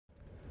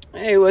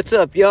Hey, what's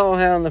up, y'all?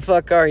 How in the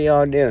fuck are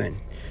y'all doing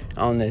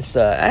on this?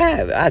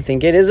 I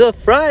think it is a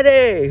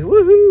Friday.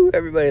 Woohoo!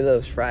 Everybody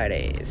loves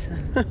Fridays.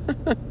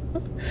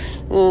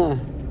 Well,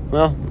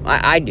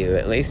 I do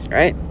at least,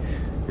 right?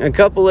 A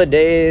couple of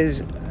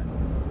days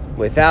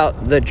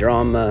without the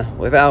drama,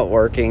 without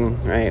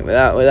working, right?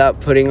 Without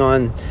putting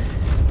on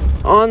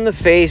the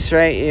face,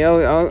 right? You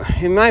know,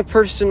 in my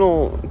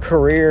personal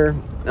career,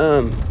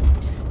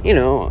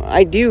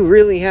 I do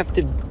really have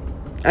to.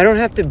 I don't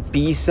have to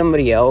be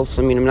somebody else.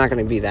 I mean, I'm not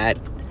going to be that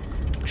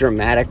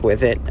dramatic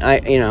with it.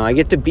 I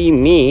get to be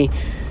me,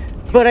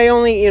 but I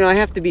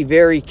have to be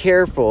very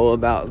careful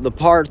about the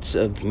parts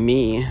of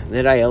me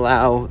that I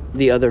allow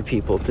the other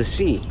people to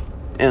see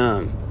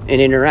and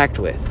interact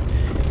with.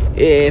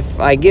 If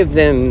I give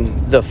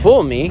them the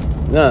full me,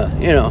 the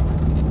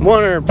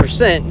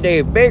 100%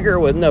 Dave Baker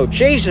with no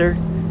chaser,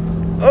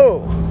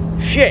 oh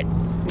shit,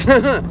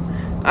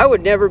 I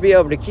would never be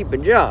able to keep a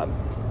job.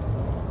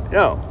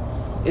 No.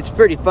 It's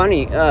pretty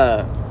funny. We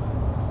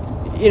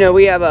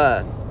have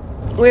a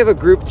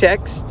group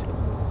text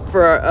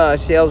for our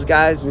sales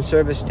guys and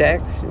service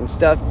techs and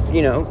stuff,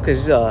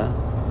 because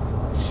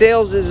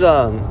sales is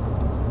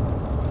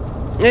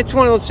it's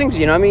one of those things,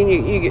 I mean,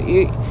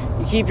 you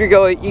keep your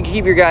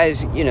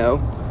guys,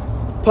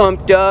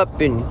 pumped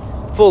up and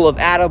full of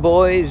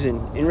attaboys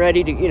and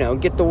ready to,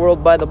 get the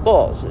world by the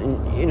balls. And,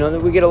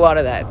 we get a lot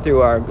of that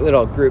through our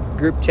little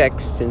group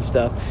texts and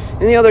stuff.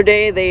 And the other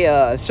day,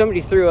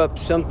 somebody threw up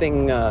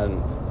something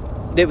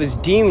that was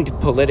deemed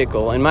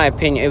political, in my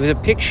opinion. It was a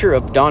picture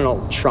of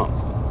Donald Trump.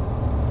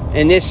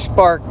 And this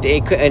sparked a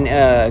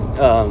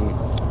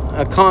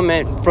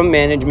comment from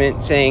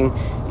management saying,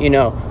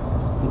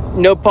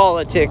 no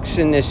politics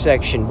in this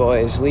section,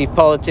 boys. Leave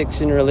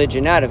politics and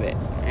religion out of it.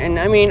 And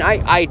I mean,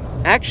 I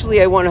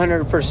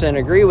 100%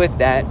 agree with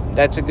that.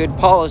 That's a good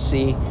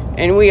policy,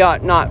 and we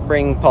ought not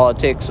bring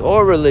politics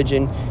or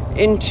religion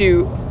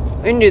into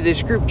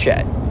this group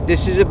chat.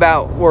 This is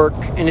about work,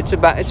 and it's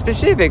about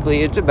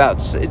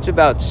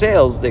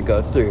sales that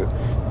go through,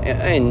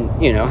 and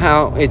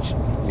how it's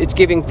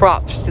giving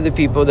props to the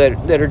people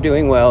that are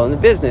doing well in the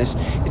business.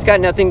 It's got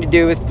nothing to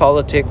do with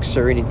politics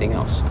or anything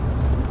else.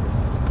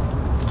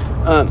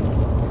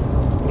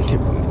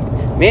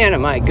 Man,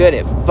 am I good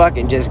at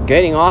fucking just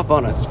getting off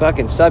on a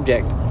fucking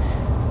subject.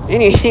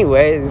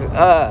 Anyways,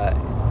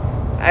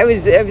 I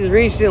was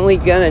recently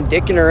gonna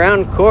dicking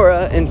around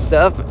Quora and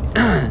stuff,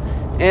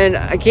 and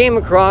I came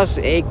across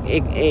a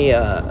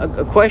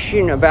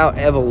question about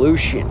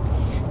evolution,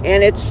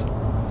 and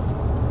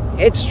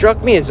it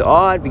struck me as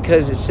odd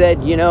because it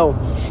said,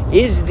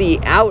 is the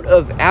out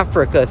of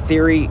Africa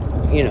theory,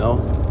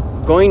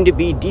 going to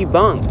be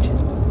debunked?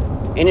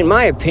 And in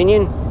my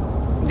opinion,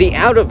 the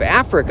out of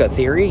Africa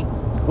theory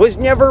was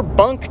never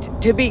bunked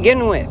to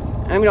begin with.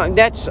 I mean,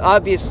 that's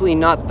obviously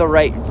not the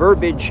right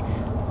verbiage.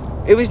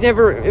 It was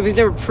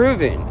never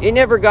proven. It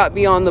never got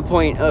beyond the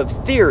point of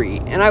theory,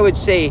 and I would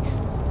say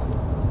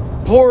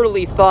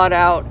poorly thought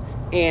out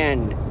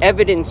and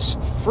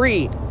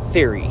evidence-free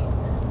theory.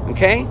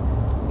 Okay?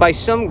 By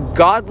some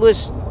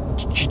godless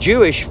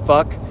Jewish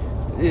fuck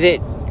that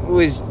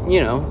was,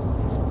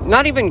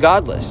 not even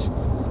godless.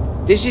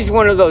 This is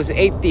one of those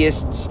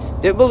atheists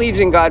that believes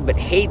in God but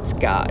hates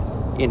God.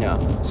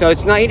 So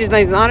he's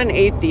not an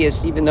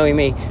atheist, even though he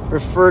may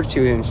refer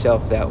to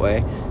himself that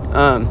way.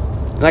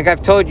 Like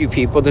I've told you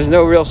people, there's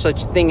no real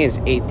such thing as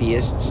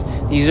atheists.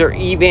 These are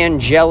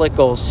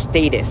evangelical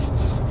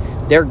statists.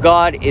 Their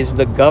God is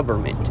the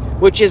government,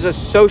 which is a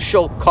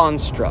social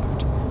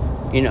construct.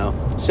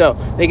 So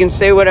they can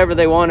say whatever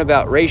they want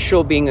about race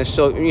being a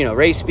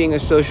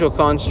social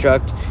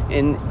construct,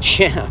 and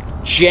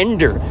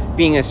gender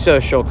being a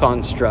social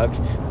construct.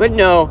 But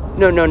no,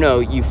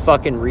 you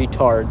fucking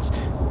retards.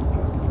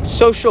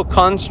 Social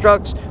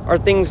constructs are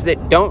things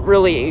that don't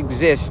really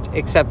exist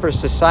except for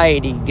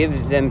society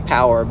gives them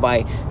power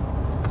by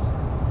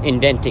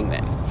inventing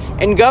them.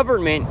 And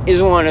government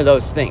is one of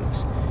those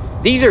things.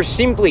 These are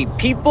simply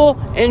people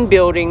and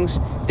buildings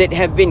that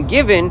have been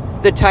given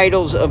the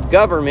titles of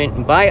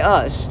government by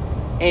us.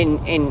 And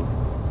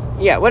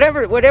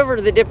whatever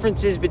the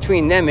difference is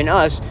between them and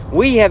us,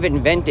 we have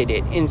invented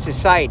it in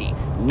society,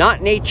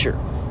 not nature.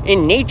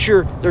 In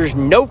nature, there's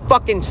no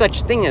fucking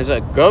such thing as a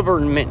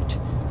government.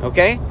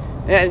 Okay?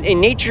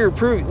 And nature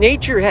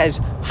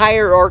has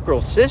hierarchical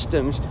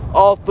systems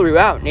all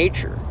throughout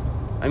nature.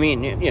 I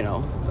mean,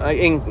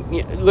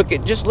 look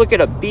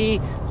at a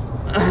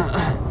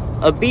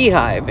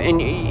beehive, and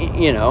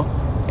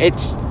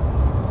it's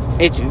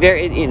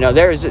very,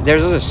 there's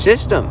a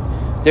system.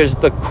 There's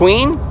the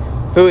queen,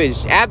 who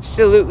is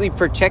absolutely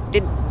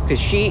protected because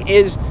she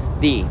is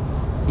the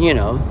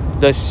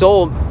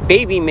sole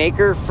baby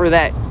maker for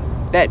that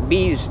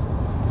bee's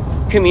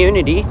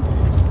community,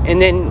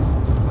 and then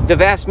the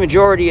vast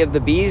majority of the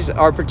bees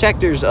are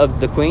protectors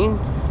of the queen,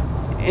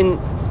 and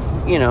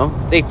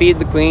they feed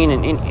the queen.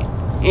 And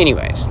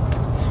anyways,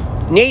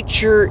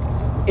 nature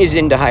is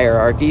into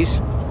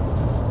hierarchies.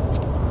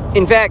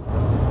 In fact,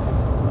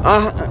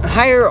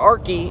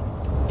 hierarchy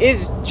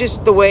is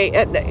just the way,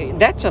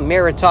 that's a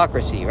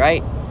meritocracy,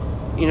 right?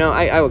 You know,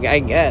 I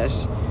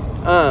guess.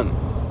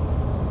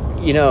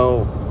 You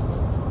know,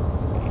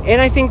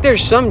 and I think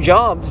there's some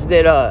jobs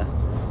that,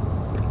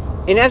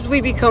 and as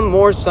we become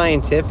more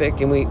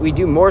scientific and we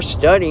do more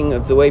studying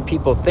of the way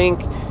people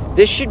think,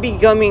 this should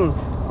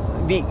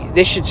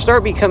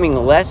start becoming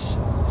less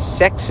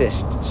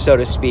sexist, so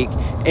to speak,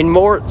 and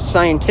more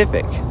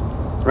scientific,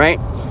 right?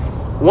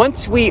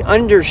 Once we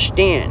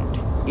understand,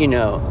 you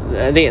know,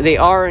 the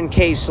R and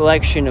K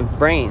selection of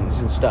brains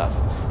and stuff,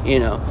 you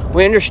know,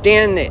 we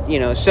understand that, you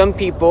know, some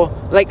people,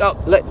 like,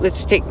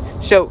 let's take,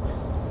 so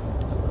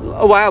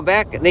a while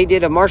back, they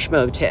did a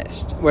marshmallow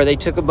test where they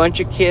took a bunch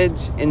of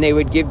kids and they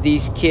would give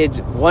these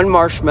kids one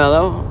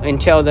marshmallow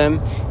and tell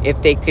them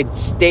if they could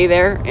stay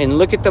there and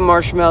look at the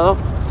marshmallow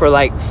for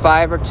like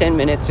 5 or 10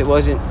 minutes. It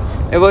wasn't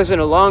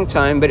a long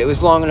time, but it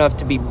was long enough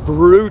to be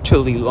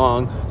brutally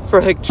long for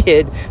a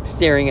kid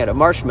staring at a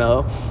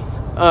marshmallow.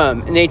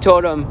 And they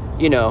told them,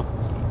 you know,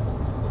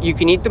 you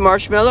can eat the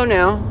marshmallow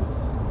now,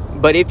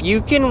 but if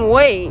you can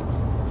wait,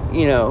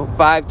 you know,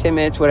 5-10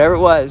 minutes, whatever it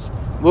was,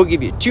 we'll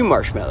give you 2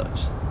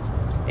 marshmallows.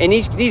 And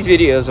these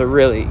videos are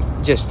really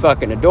just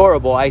fucking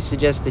adorable. I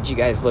suggest that you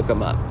guys look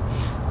them up.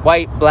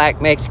 White,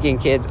 black, Mexican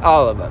kids,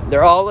 all of them.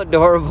 They're all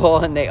adorable,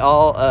 and they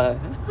all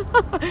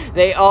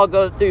they all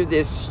go through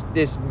this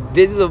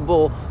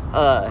visible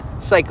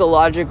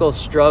psychological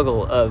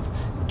struggle of,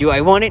 do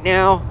I want it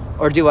now,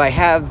 or do I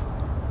have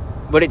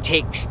what it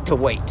takes to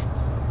wait?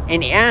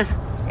 And yeah,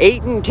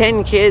 8 and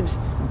 10 kids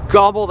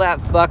gobble that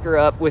fucker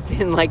up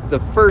within like the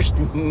first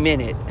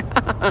minute.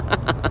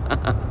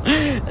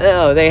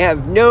 Oh, they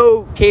have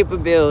no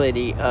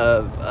capability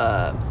of,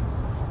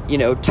 you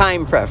know,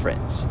 time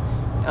preference.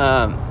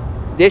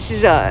 This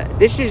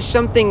is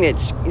something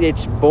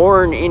that's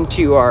born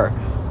into our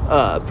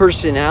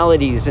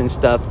personalities and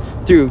stuff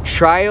through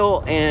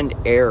trial and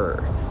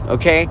error.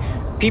 Okay,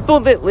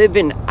 people that live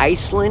in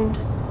Iceland,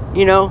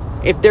 you know,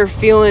 if they're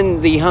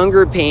feeling the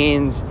hunger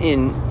pains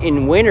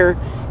in winter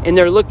and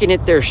they're looking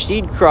at their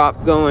seed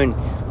crop going,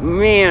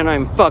 man,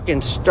 I'm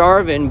fucking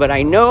starving, but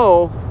I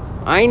know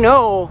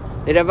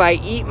that if I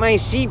eat my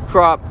seed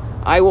crop,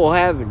 I will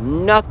have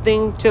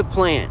nothing to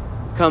plant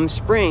come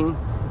spring,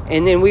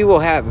 and then we will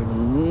have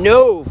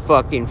no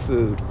fucking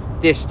food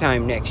this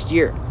time next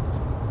year.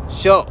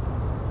 So,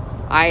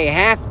 I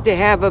have to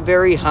have a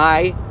very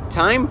high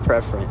time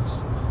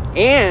preference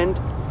and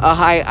a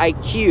high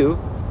IQ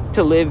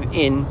to live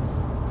in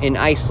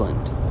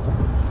Iceland.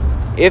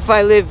 If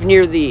I live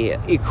near the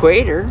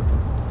equator,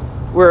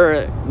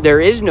 where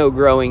there is no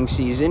growing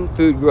season,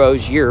 food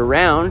grows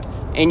year-round,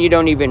 and you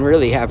don't even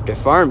really have to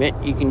farm it.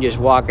 You can just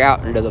walk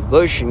out into the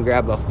bush and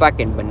grab a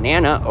fucking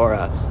banana or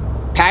a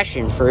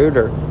passion fruit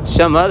or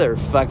some other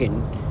fucking,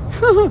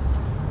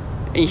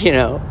 you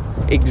know,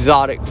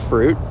 exotic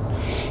fruit.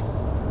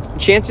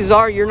 Chances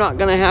are you're not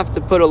going to have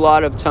to put a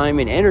lot of time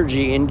and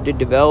energy into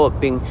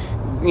developing,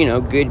 you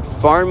know, good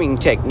farming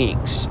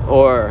techniques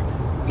or,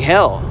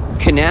 hell,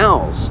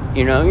 canals.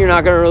 You know, you're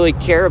not going to really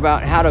care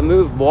about how to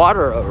move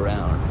water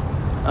around.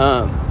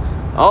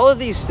 All of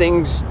these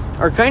things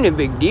are kind of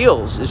big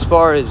deals as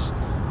far as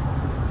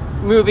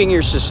moving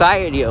your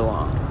society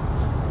along.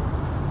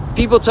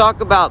 People talk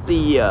about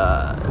the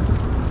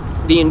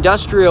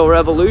Industrial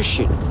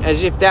Revolution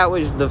as if that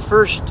was the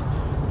first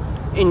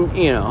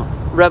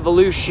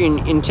revolution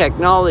in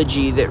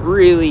technology that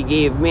really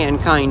gave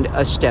mankind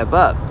a step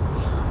up.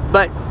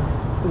 But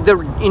the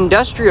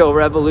Industrial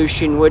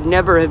Revolution would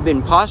never have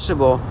been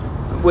possible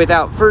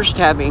without first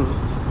having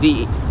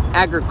the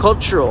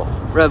Agricultural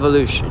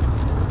Revolution.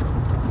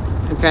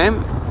 Okay?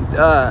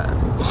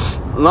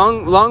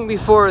 Long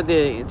before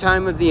the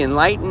time of the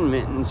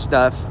Enlightenment and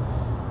stuff,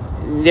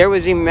 there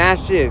was a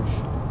massive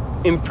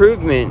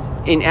improvement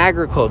in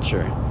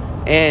agriculture.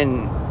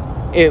 And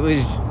it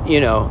was, you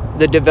know,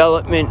 the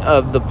development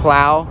of the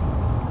plow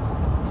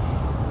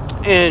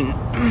and,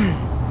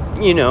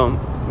 you know,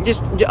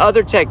 just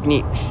other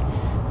techniques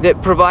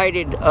that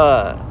provided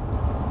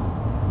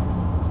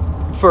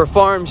for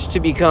farms to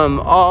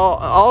become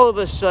all of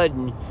a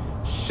sudden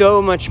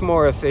so much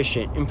more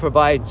efficient and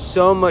provide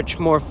so much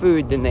more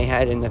food than they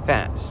had in the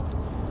past.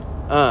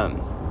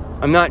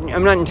 I'm not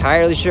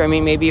entirely sure. I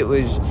mean, maybe it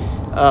was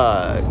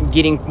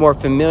getting more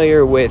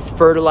familiar with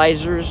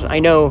fertilizers. I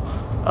know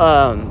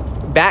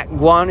bat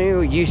guano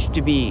used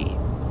to be,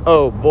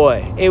 oh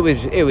boy, it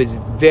was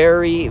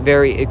very,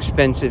 very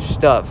expensive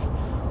stuff.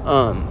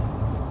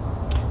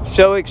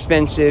 So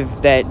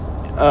expensive that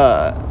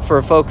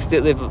for folks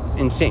that live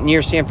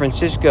near San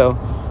Francisco,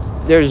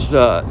 there's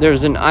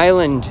an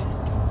island.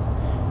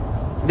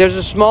 There's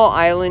a small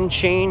island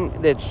chain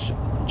that's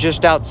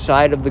just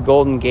outside of the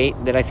Golden Gate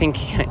that I think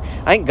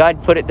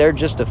God put it there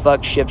just to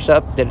fuck ships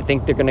up that I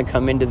think they're going to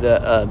come into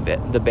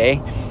the bay.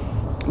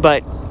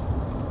 But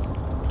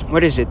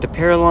what is it? The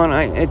Paralon?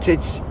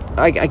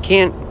 I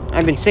can't.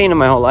 I've been saying it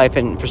my whole life,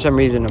 and for some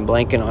reason I'm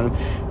blanking on them.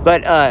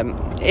 But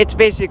it's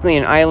basically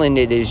an island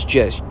that is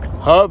just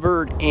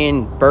covered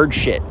in bird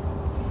shit.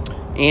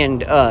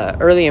 And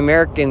early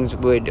Americans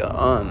would,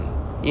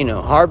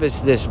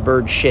 harvest this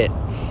bird shit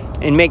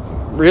and make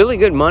really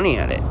good money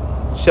at it.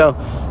 So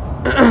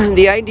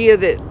the idea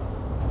that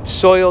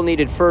soil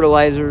needed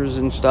fertilizers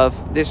and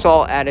stuff, this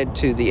all added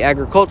to the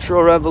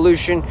agricultural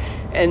revolution,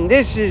 and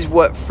this is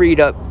what freed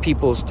up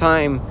people's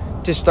time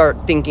to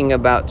start thinking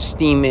about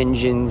steam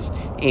engines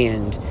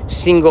and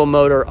single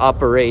motor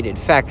operated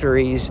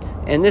factories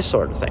and this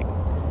sort of thing.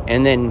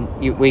 And then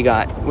we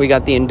got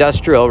the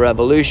Industrial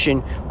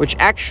Revolution, which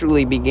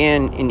actually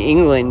began in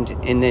England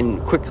and then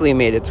quickly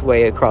made its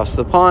way across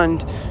the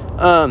pond.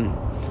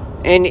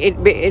 And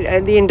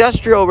the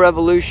Industrial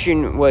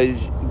Revolution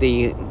was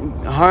the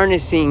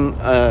harnessing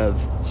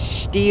of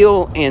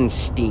steel and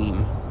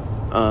steam.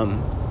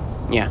 And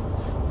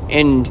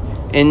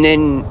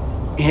then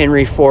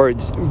Henry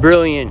Ford's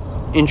brilliant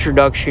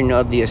introduction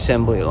of the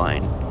assembly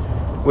line,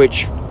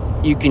 which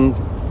you can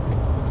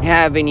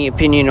have any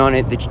opinion on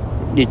it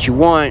that you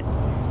want.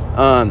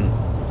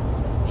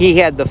 He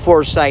had the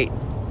foresight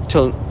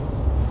to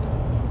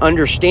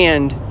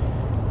understand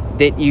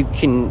that you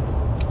can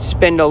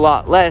spend a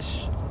lot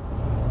less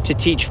to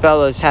teach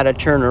fellas how to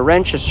turn a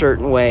wrench a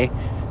certain way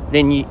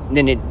than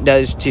it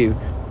does to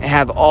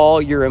have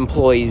all your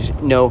employees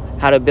know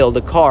how to build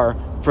a car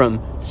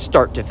from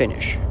start to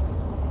finish.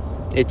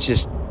 It's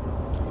just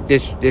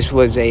this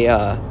was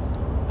a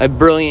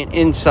brilliant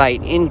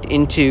insight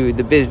into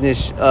the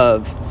business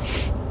of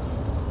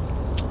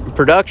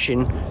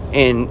production,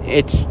 and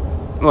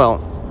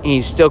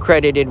he's still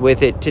credited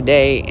with it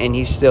today, and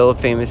he's still a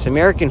famous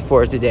American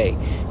for it today,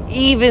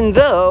 even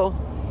though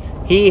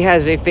he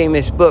has a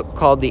famous book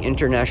called The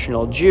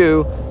International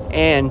Jew,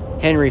 and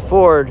Henry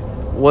Ford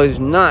was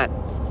not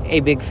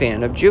a big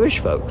fan of Jewish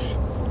folks.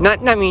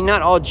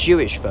 Not all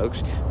Jewish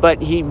folks,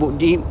 but he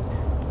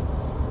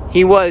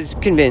was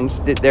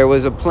convinced that there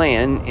was a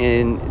plan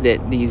and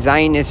that the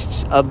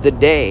Zionists of the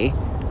day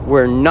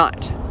were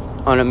not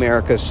on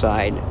America's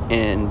side.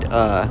 And,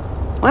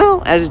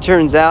 as it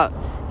turns out,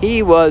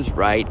 he was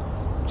right.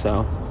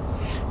 So,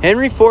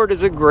 Henry Ford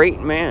is a great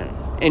man.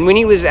 And when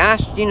he was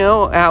asked,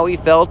 how he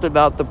felt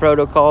about the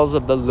protocols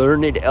of the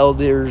learned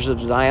elders of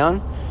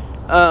Zion,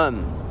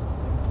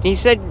 he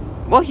said,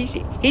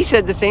 he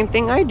said the same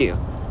thing I do.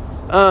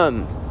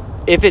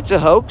 If it's a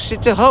hoax,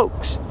 it's a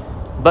hoax.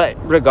 But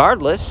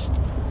regardless,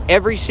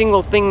 every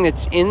single thing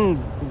that's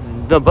in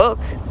the book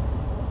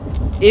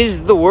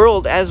is the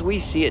world as we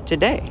see it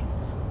today.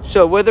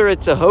 So whether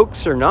it's a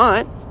hoax or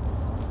not,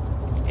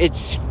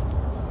 it's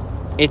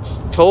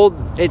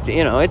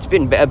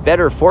been a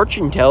better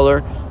fortune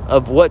teller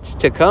of what's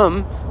to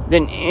come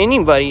than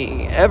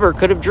anybody ever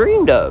could have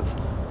dreamed of.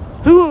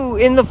 Who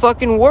in the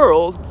fucking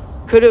world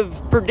could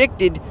have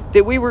predicted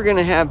that we were going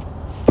to have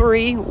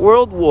 3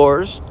 world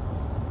wars?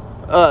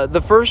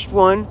 The first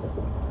one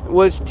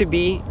was to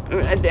be,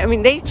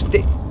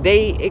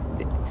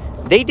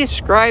 they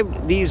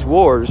described these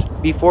wars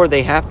before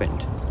they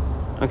happened.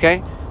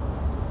 Okay?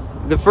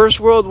 The First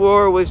World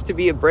War was to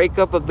be a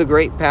breakup of the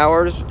great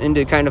powers and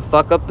to kind of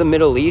fuck up the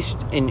Middle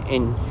East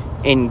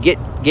and get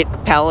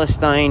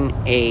Palestine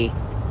a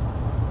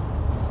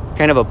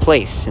kind of a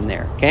place in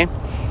there, okay?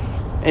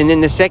 And then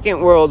the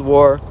Second World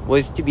War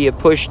was to be a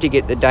push to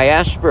get the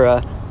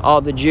diaspora, all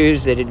the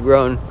Jews that had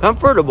grown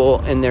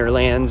comfortable in their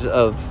lands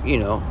of,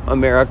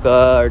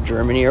 America or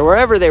Germany or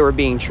wherever they were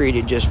being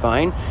treated just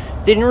fine,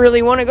 didn't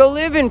really want to go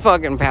live in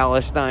fucking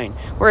Palestine,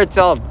 where it's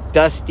all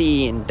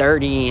dusty and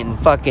dirty and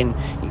fucking,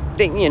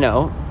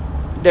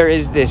 there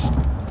is the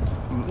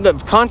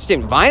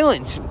constant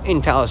violence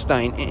in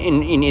Palestine,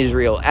 in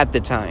Israel at the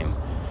time.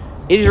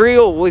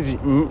 Israel was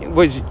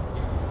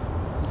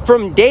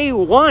from day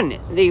one,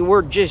 they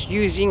were just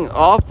using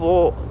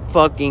awful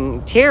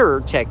fucking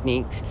terror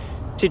techniques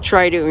to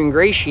try to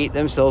ingratiate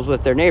themselves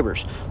with their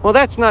neighbors. Well,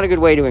 that's not a good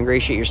way to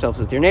ingratiate yourself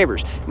with your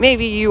neighbors.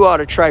 Maybe you ought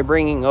to try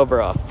bringing over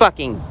a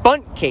fucking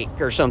bunt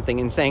cake or something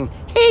and saying,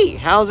 hey,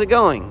 how's it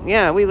going?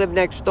 Yeah, we live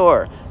next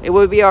door. It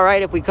would be all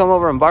right if we come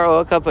over and borrow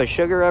a cup of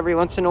sugar every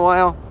once in a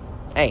while.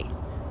 Hey,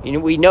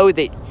 we know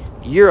that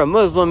you're a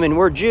Muslim and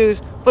we're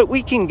Jews, but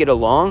we can get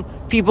along.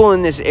 People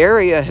in this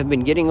area have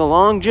been getting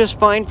along just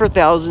fine for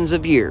thousands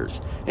of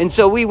years. And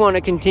so we want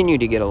to continue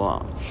to get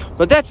along.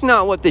 But that's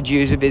not what the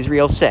Jews of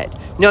Israel said.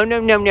 No.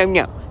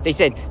 They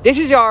said, this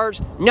is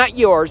ours, not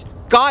yours.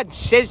 God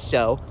says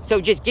so. So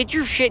just get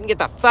your shit and get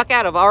the fuck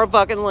out of our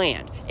fucking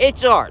land.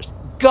 It's ours.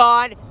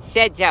 God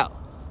said so.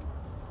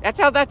 That's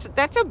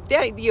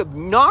the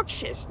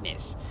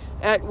obnoxiousness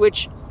at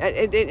which,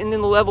 and then the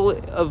level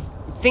of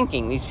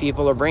thinking these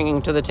people are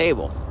bringing to the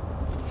table.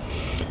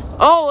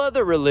 All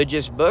other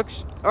religious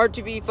books are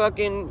to be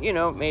fucking,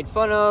 made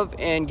fun of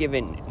and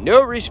given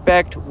no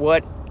respect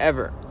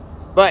whatever.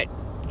 But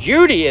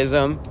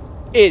Judaism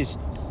is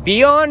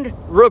beyond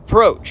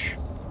reproach.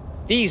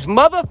 These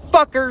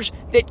motherfuckers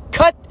that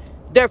cut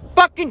their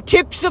fucking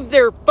tips of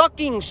their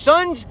fucking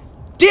sons'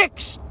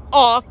 dicks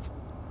off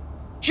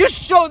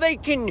just so they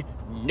can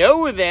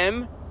know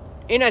them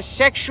in a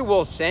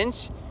sexual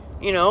sense.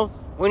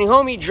 When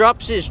homie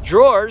drops his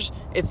drawers,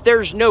 if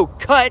there's no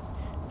cut,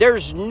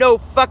 there's no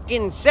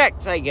fucking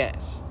sex, I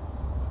guess.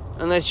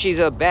 Unless she's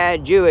a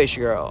bad Jewish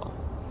girl.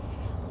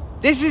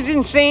 This is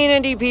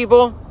insanity,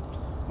 people.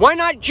 Why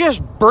not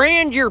just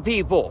brand your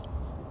people?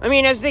 I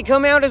mean, as they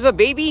come out as a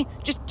baby,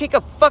 just take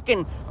a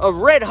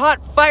red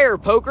hot fire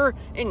poker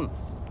and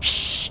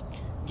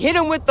hit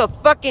them with the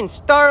fucking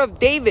Star of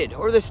David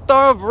or the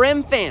Star of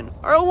Remphan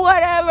or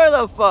whatever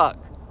the fuck,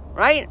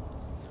 right?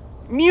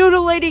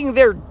 Mutilating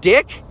their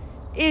dick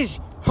is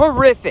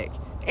horrific.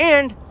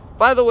 And,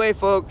 by the way,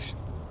 folks,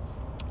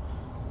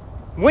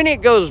 when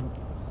it goes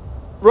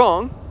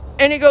wrong,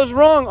 and it goes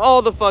wrong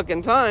all the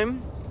fucking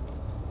time,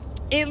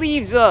 it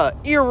leaves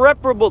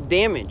irreparable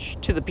damage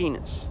to the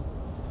penis.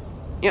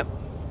 Yep.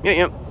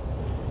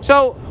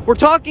 So, we're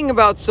talking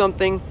about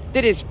something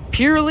that is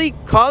purely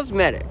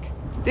cosmetic.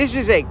 This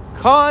is a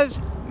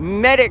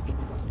cosmetic,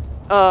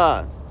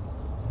 I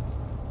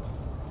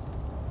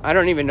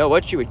don't even know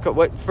what you would call,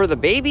 what, for the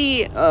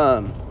baby,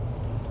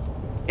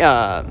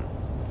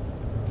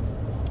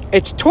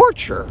 it's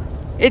torture.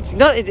 It's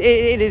not, it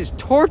is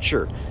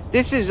torture.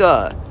 This is,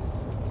 and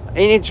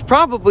it's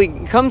probably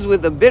comes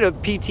with a bit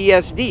of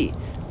PTSD.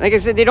 Like I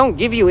said, they don't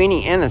give you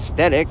any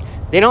anesthetic.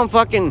 They don't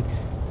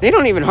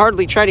even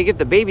hardly try to get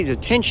the baby's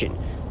attention.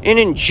 And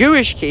in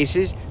Jewish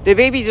cases, the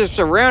babies are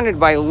surrounded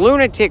by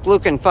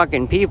lunatic-looking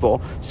fucking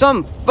people.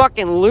 Some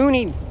fucking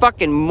loony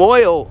fucking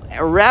moil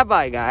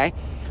rabbi guy.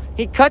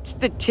 He cuts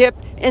the tip,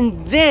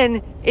 and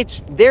then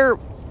it's their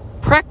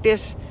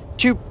practice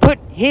to put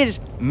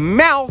his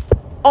mouth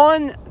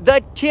on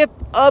the tip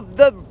of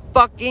the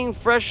fucking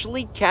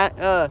freshly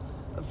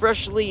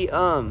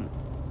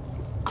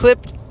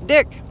clipped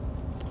dick.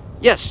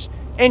 Yes,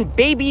 and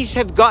babies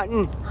have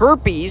gotten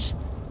herpes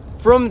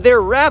from their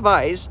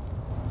rabbis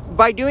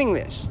by doing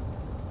this.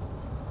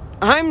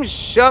 I'm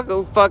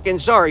so fucking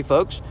sorry,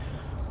 folks,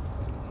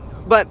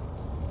 but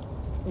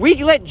we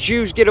let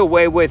Jews get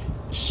away with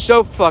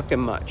so fucking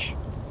much.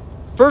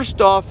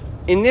 First off,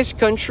 in this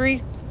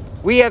country,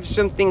 we have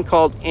something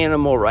called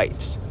animal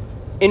rights.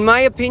 In my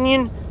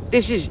opinion,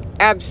 this is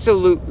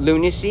absolute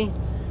lunacy.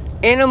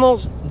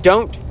 Animals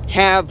don't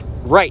have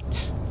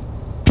rights.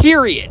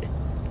 Period.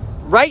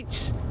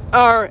 Rights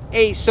are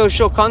a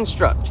social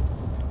construct.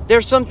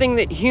 They're something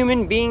that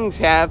human beings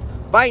have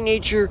by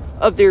nature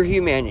of their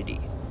humanity.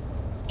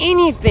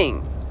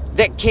 Anything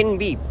that can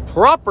be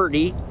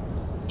property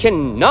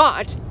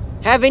cannot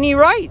have any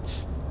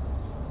rights.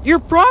 Your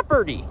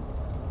property.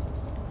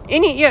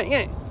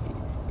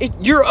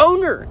 Your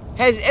owner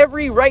has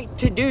every right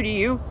to do to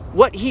you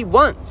what he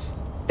wants.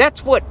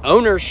 That's what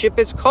ownership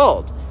is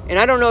called. And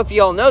I don't know if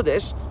y'all know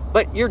this,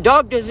 but your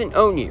dog doesn't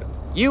own you.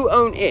 You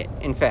own it,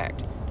 in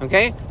fact.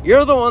 Okay?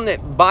 You're the one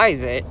that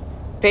buys it,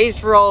 pays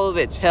for all of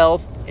its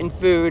health and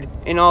food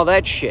and all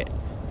that shit.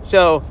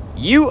 So,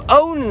 you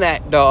own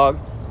that dog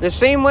the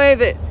same way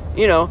that,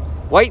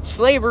 white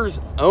slavers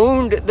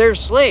owned their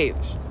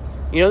slaves.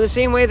 The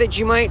same way that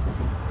you might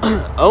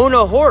own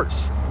a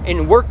horse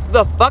and work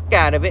the fuck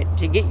out of it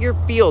to get your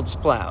fields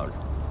plowed.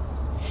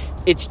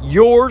 It's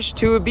yours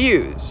to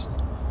abuse.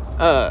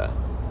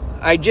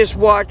 I just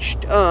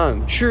watched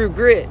True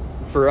Grit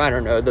for, I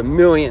don't know, the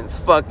millionth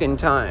fucking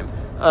time.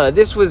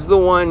 This was the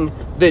one,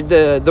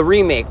 the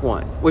remake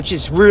one, which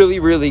is really,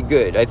 really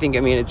good. I think,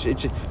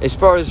 it's as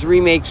far as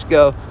remakes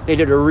go, they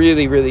did a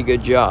really, really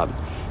good job.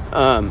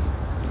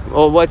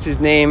 What's his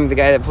name? The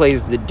guy that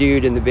plays the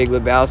dude in The Big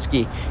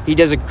Lebowski. He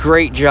does a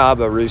great job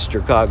of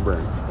Rooster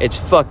Cogburn. It's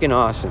fucking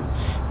awesome.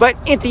 But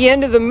at the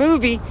end of the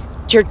movie,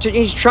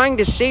 he's trying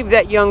to save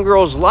that young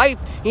girl's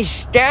life. He's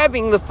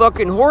stabbing the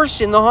fucking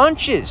horse in the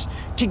haunches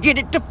to get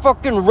it to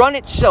fucking run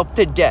itself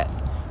to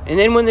death. And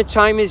then when the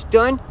time is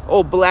done,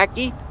 old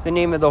Blackie, the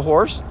name of the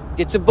horse,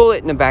 gets a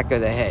bullet in the back of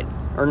the head.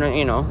 Or,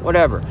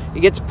 whatever. It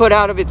gets put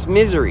out of its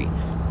misery.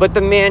 But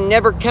the man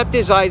never kept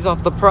his eyes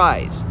off the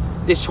prize.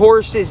 This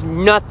horse is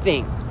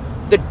nothing.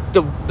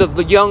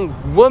 The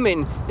young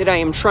woman that I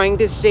am trying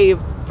to save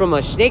from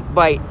a snake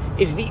bite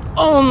is the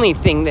only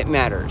thing that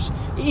matters.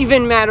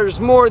 Even matters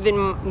more than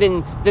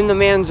the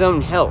man's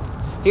own health.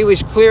 He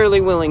was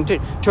clearly willing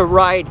to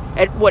ride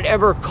at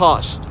whatever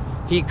cost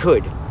he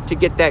could to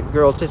get that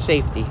girl to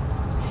safety.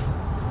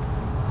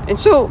 And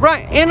so,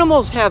 right,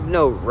 animals have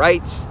no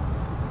rights.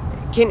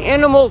 Can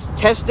animals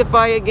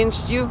testify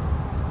against you?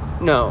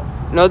 No,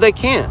 they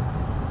can't.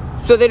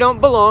 So they don't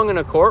belong in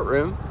a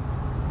courtroom.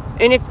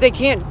 And if they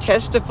can't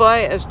testify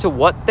as to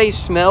what they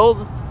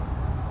smelled,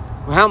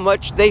 how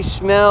much they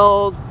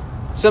smelled,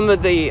 some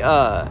of the,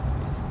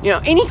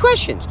 any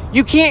questions.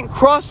 You can't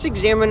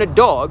cross-examine a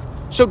dog,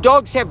 so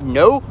dogs have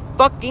no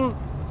fucking,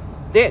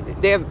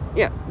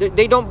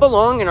 they don't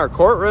belong in our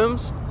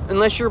courtrooms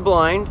unless you're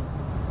blind.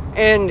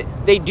 And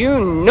they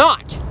do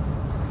not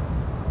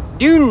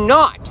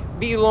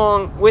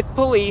belong with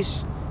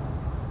police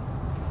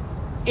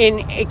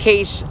in a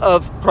case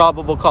of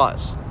probable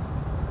cause.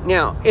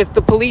 Now, if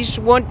the police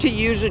want to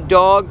use a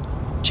dog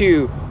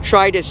to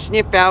try to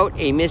sniff out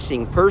a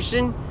missing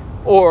person,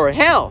 or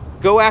hell,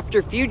 go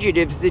after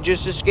fugitives that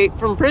just escaped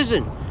from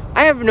prison,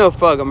 I have no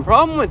fucking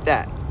problem with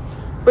that.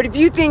 But if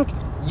you think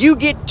you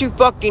get to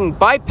fucking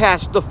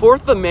bypass the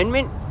Fourth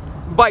Amendment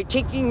by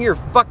taking your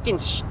fucking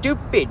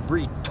stupid,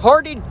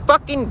 retarded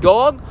fucking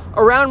dog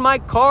around my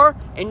car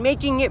and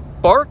making it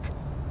bark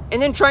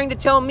and then trying to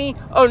tell me,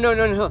 oh,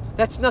 no,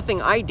 that's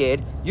nothing I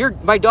did.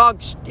 My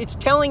dog, it's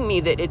telling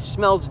me that it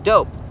smells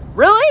dope.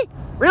 Really?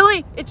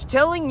 Really? It's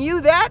telling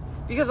you that?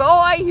 Because all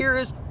I hear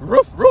is,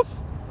 roof, roof.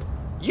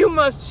 You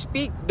must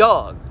speak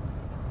dog.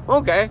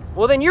 Okay,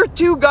 well then you're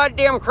too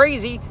goddamn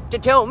crazy to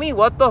tell me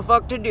what the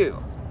fuck to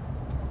do.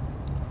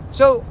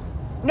 So,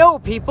 no,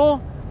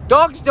 people,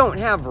 dogs don't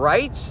have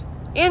rights.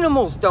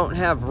 Animals don't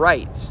have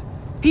rights.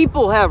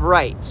 People have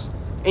rights.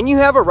 And you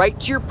have a right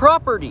to your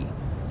property.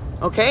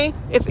 Okay?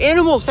 If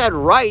animals had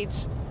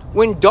rights,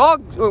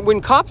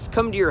 when cops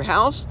come to your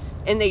house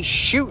and they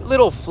shoot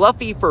little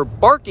Fluffy for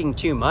barking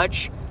too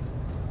much,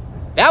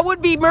 that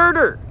would be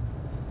murder.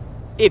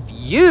 If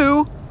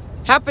you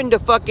happen to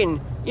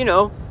fucking,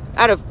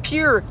 out of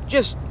pure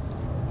just,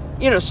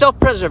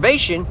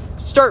 self-preservation,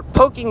 start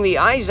poking the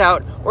eyes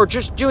out or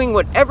just doing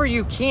whatever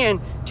you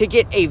can to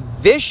get a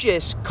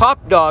vicious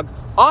cop dog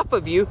off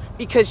of you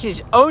because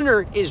his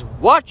owner is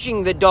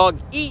watching the dog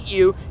eat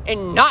you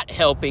and not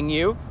helping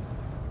you,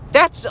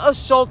 that's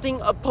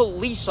assaulting a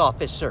police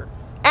officer.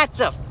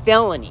 That's a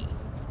felony.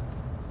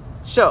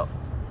 So,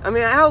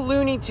 how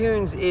Looney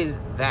Tunes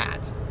is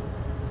that?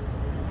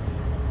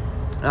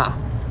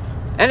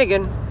 And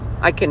again,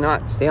 I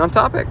cannot stay on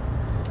topic.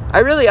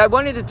 I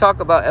wanted to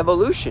talk about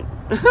evolution.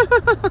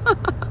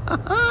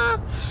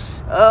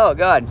 Oh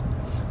God.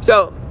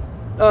 So,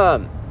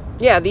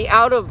 the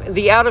out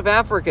of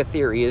Africa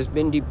theory is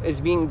being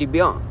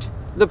debunked.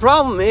 The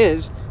problem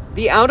is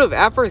the out of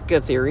Africa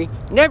theory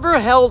never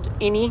held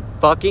any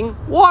fucking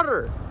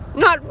water.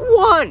 Not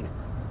one.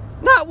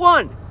 Not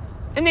one.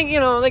 And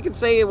then, they could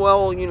say,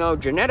 well,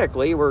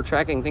 genetically we're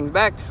tracking things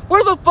back.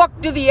 Where the fuck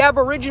do the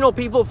Aboriginal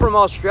people from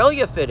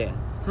Australia fit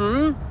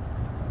in?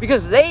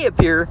 Because they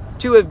appear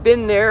to have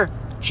been there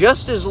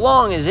just as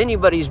long as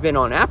anybody's been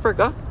on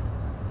Africa.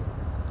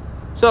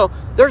 So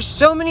there's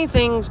so many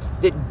things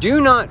that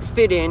do not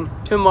fit in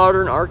to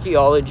modern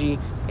archaeology,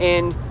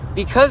 and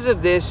because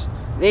of this,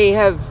 they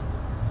have,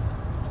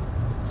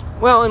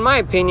 well, in my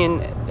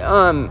opinion,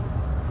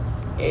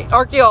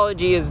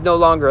 archaeology is no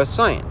longer a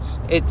science.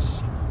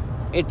 It's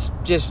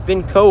just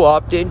been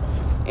co-opted,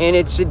 and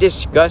it's a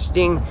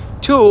disgusting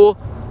tool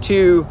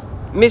to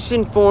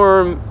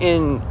misinform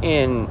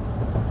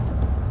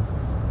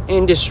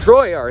and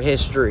destroy our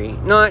history,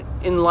 not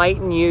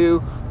enlighten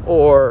you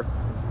or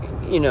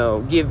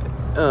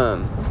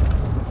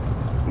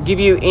give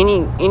you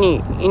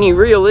any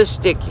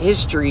realistic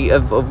history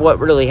of what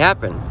really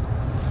happened.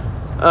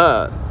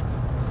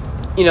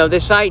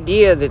 This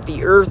idea that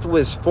the earth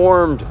was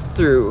formed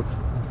through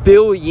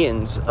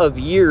billions of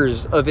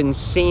years of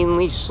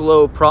insanely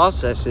slow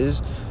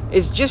processes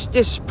is just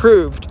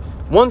disproved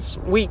once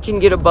we can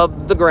get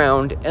above the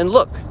ground and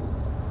look.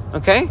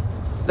 Okay?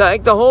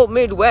 The whole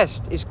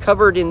Midwest is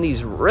covered in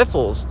these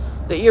riffles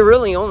that you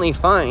really only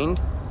find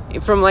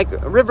from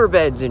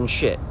riverbeds and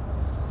shit,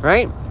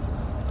 right?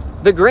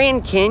 The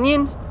Grand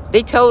Canyon,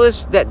 they tell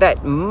us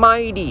that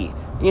mighty,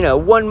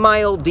 1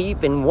 mile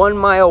deep and 1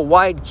 mile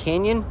wide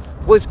canyon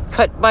was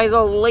cut by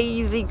the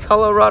lazy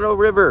Colorado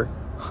River.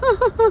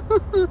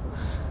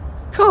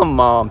 Come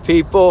on,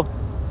 people.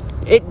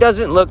 It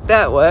doesn't look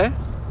that way.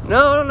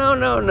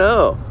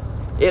 No.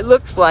 It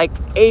looks like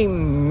a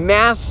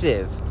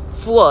massive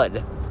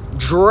flood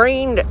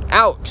drained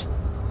out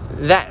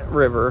that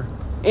river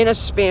in a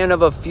span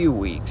of a few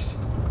weeks.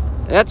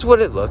 That's what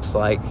it looks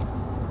like.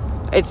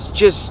 It's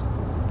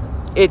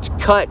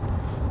cut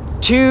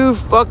too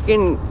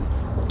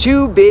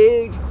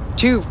big,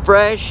 too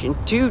fresh,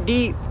 and too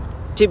deep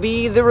to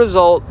be the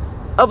result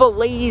of a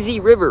lazy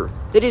river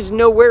that is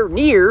nowhere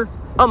near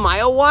a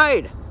mile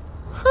wide.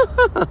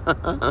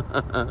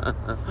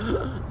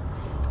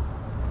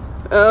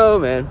 Oh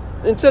man.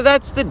 And so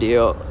that's the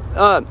deal.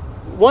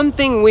 One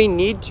thing we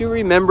need to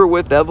remember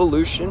with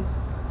evolution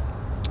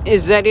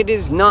is that it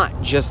is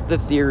not just the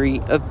theory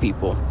of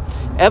people.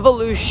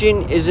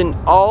 Evolution is an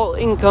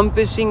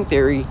all-encompassing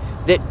theory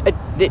that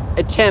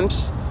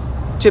attempts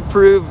to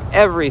prove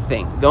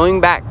everything,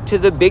 going back to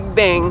the Big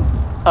Bang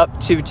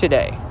up to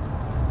today.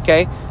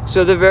 Okay?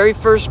 So the very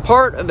first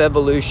part of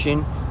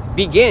evolution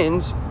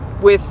begins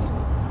with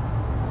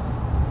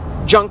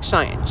junk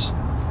science.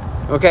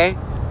 Okay?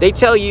 They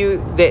tell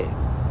you that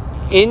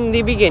in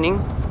the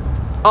beginning,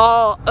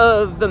 all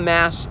of the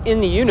mass in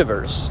the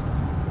universe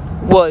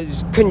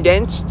was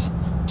condensed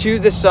to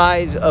the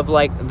size of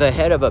the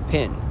head of a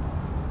pin.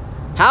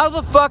 How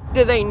the fuck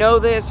do they know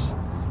this?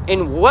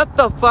 And what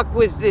the fuck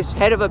was this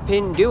head of a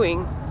pin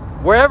doing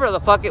wherever the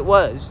fuck it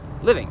was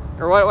living?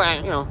 Or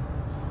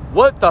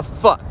what the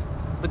fuck?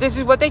 But this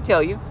is what they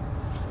tell you.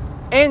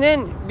 And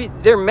then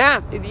their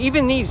math,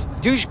 even these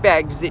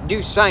douchebags that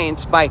do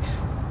science by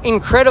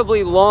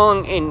incredibly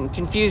long and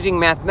confusing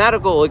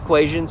mathematical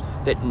equations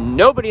that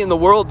nobody in the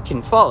world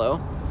can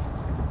follow,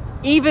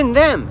 even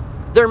them,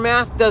 their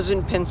math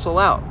doesn't pencil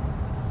out.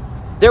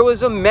 There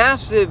was a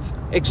massive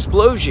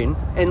explosion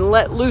and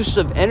let loose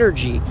of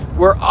energy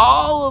where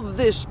all of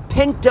this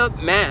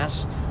pent-up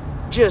mass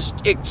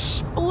just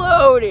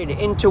exploded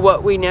into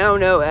what we now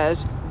know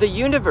as the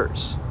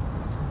universe.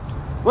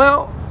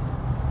 Well,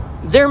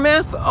 their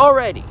math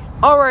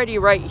already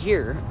right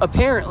here,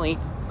 apparently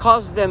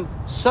caused them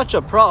such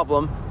a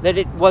problem that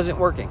it wasn't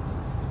working.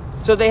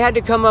 So they had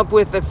to come up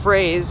with a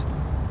phrase,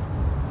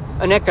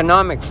 an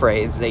economic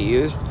phrase they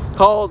used,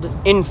 called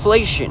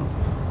inflation.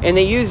 And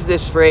they used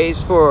this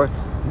phrase for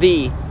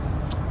the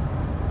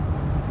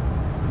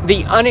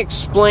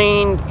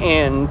unexplained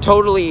and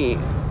totally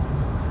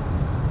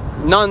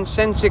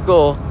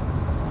nonsensical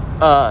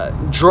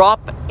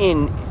drop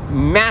in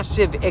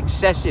massive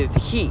excessive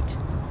heat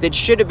that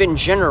should have been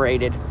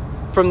generated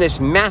from this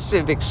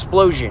massive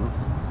explosion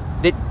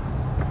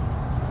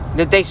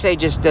that they say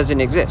just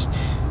doesn't exist.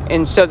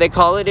 And so they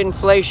call it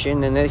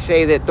inflation, and they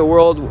say that the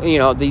world, you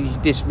know,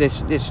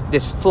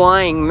 this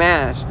flying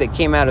mass that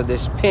came out of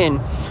this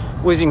pin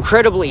was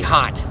incredibly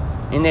hot,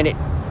 and that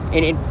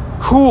it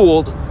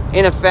cooled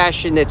in a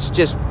fashion that's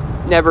just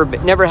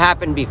never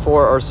happened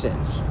before or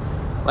since,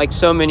 like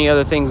so many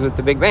other things with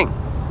the Big Bang.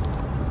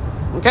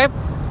 Okay?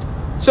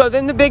 So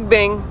then the Big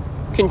Bang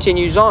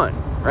continues on,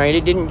 right?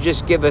 It didn't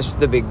just give us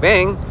the Big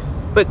Bang,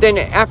 but then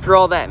after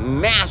all that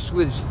mass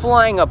was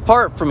flying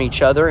apart from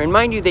each other, and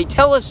mind you, they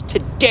tell us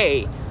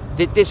today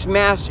that this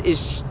mass is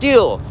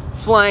still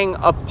flying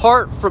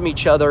apart from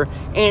each other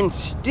and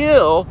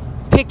still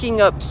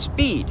picking up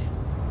speed.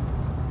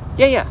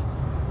 Yeah.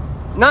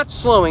 Not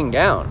slowing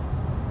down,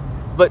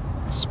 but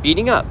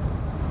speeding up.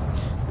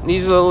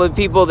 These are the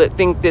people that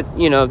think that,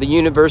 you know, the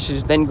universe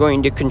is then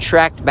going to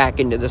contract back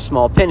into the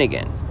small pin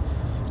again.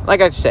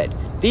 Like I've said,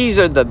 these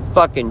are the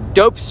fucking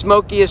dope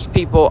smokiest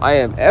people I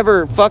have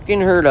ever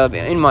fucking heard of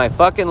in my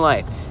fucking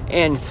life.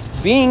 And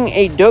being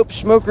a dope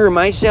smoker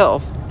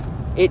myself,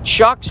 it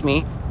shocks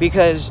me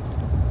because,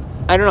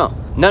 I don't know,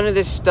 none of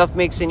this stuff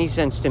makes any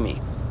sense to me.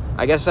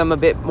 I guess I'm a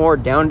bit more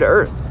down to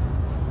earth.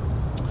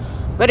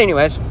 But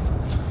anyways,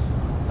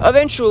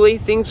 eventually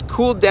things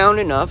cooled down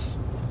enough,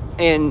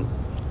 and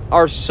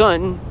our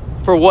sun,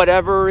 for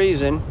whatever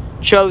reason,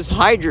 chose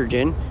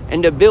hydrogen,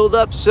 and to build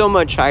up so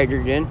much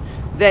hydrogen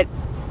that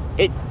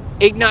it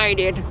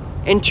ignited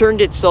and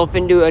turned itself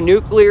into a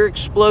nuclear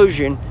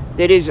explosion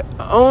that is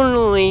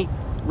only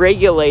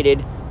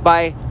regulated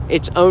by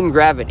its own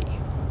gravity.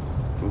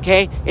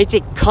 Okay? It's a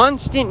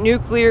constant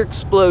nuclear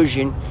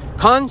explosion,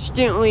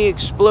 constantly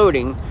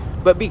exploding,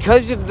 but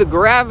because of the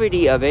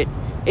gravity of it,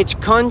 it's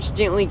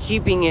constantly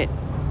keeping it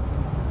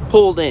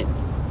pulled in.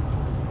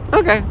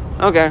 Okay.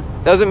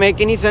 Doesn't make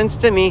any sense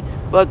to me,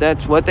 but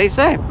that's what they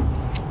say.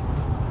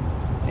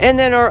 And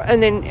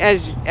then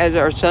as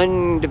our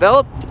sun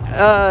developed,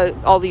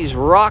 all these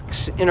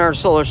rocks in our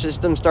solar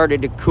system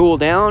started to cool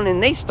down,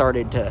 and they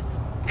started to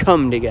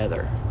come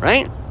together,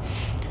 right?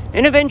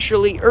 And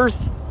eventually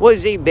Earth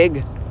was a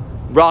big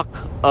rock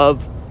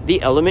of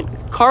the element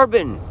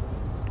carbon.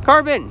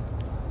 Carbon.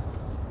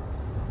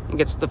 It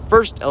gets the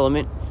first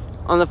element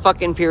on the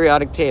fucking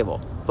periodic table.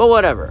 But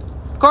whatever.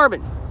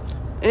 Carbon.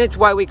 And it's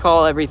why we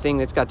call everything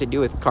that's got to do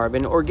with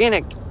carbon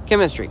organic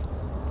chemistry.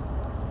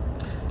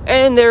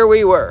 And there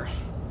we were,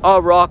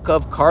 a rock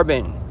of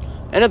carbon.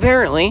 And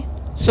apparently,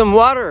 some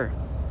water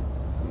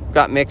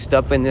got mixed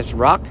up in this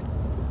rock.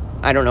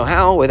 I don't know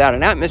how, without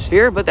an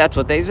atmosphere, but that's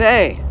what they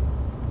say.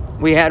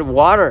 We had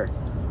water.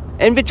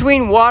 And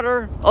between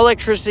water,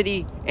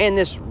 electricity, and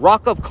this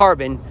rock of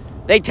carbon,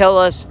 they tell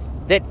us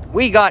that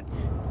we got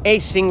a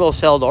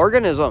single-celled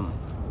organism.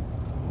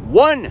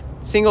 One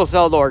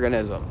single-celled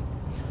organism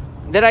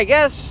that I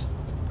guess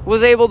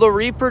was able to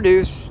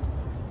reproduce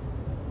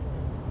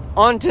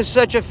onto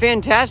such a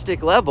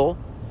fantastic level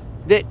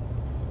that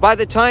by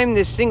the time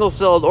this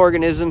single-celled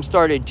organism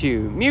started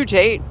to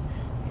mutate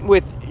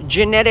with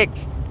genetic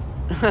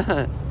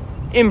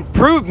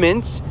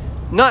improvements,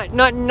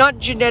 not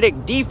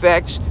genetic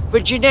defects,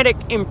 but genetic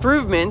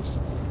improvements,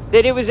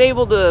 that it was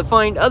able to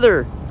find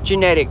other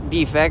genetic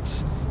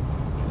defects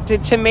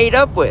to mate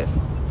up with.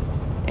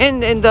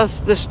 And thus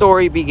the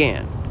story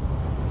began.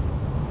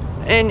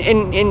 And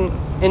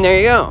there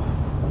you go.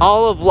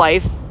 All of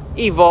life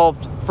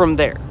evolved from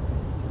there.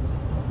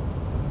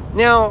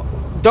 Now,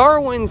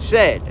 Darwin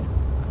said,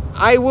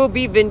 I will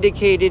be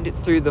vindicated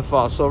through the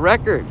fossil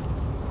record,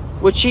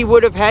 which he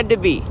would have had to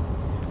be.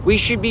 We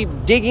should be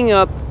digging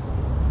up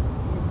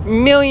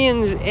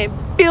millions and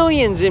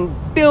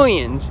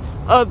billions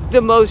of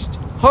the most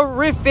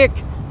horrific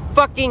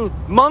fucking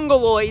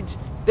mongoloids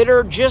that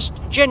are just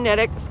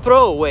genetic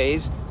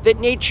throwaways that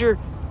nature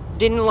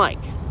didn't like.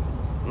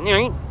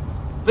 Right?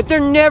 But they're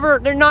nowhere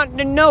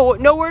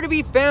to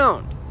be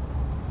found.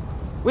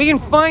 We can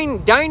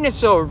find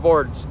dinosaur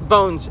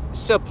bones,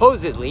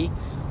 supposedly,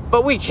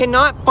 but we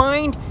cannot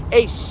find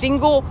a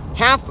single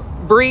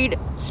half-breed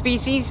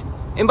species.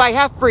 And by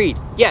half-breed,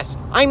 yes,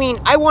 I mean,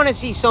 I want to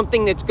see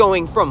something that's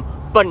going from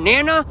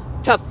banana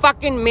to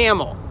fucking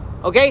mammal.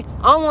 Okay?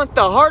 I want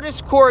the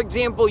hardest core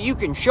example you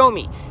can show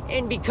me.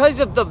 And because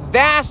of the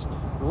vast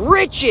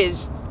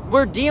riches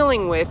we're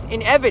dealing with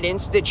in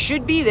evidence that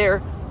should be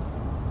there,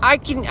 I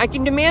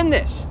can demand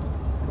this.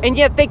 And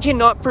yet they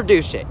cannot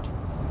produce it.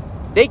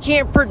 They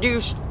can't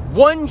produce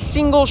one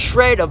single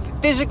shred of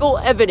physical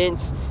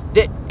evidence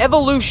that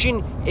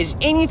evolution is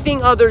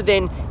anything other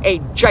than a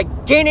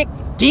gigantic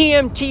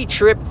DMT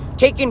trip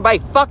taken by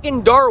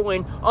fucking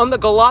Darwin on the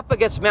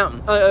Galapagos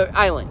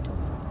Island.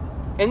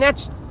 And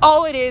that's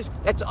all it is.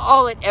 That's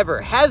all it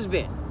ever has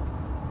been.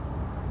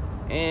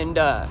 And,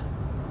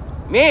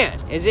 man,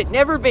 has it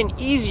never been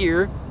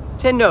easier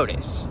to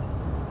notice.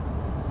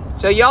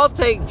 So y'all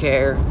take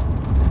care.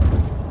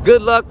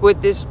 Good luck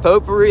with this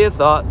potpourri of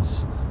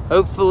thoughts.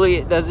 Hopefully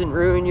it doesn't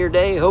ruin your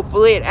day.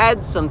 Hopefully it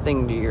adds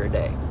something to your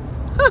day.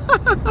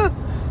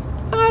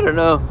 I don't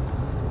know.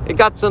 It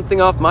got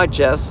something off my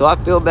chest, so I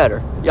feel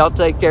better. Y'all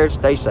take care.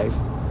 Stay safe.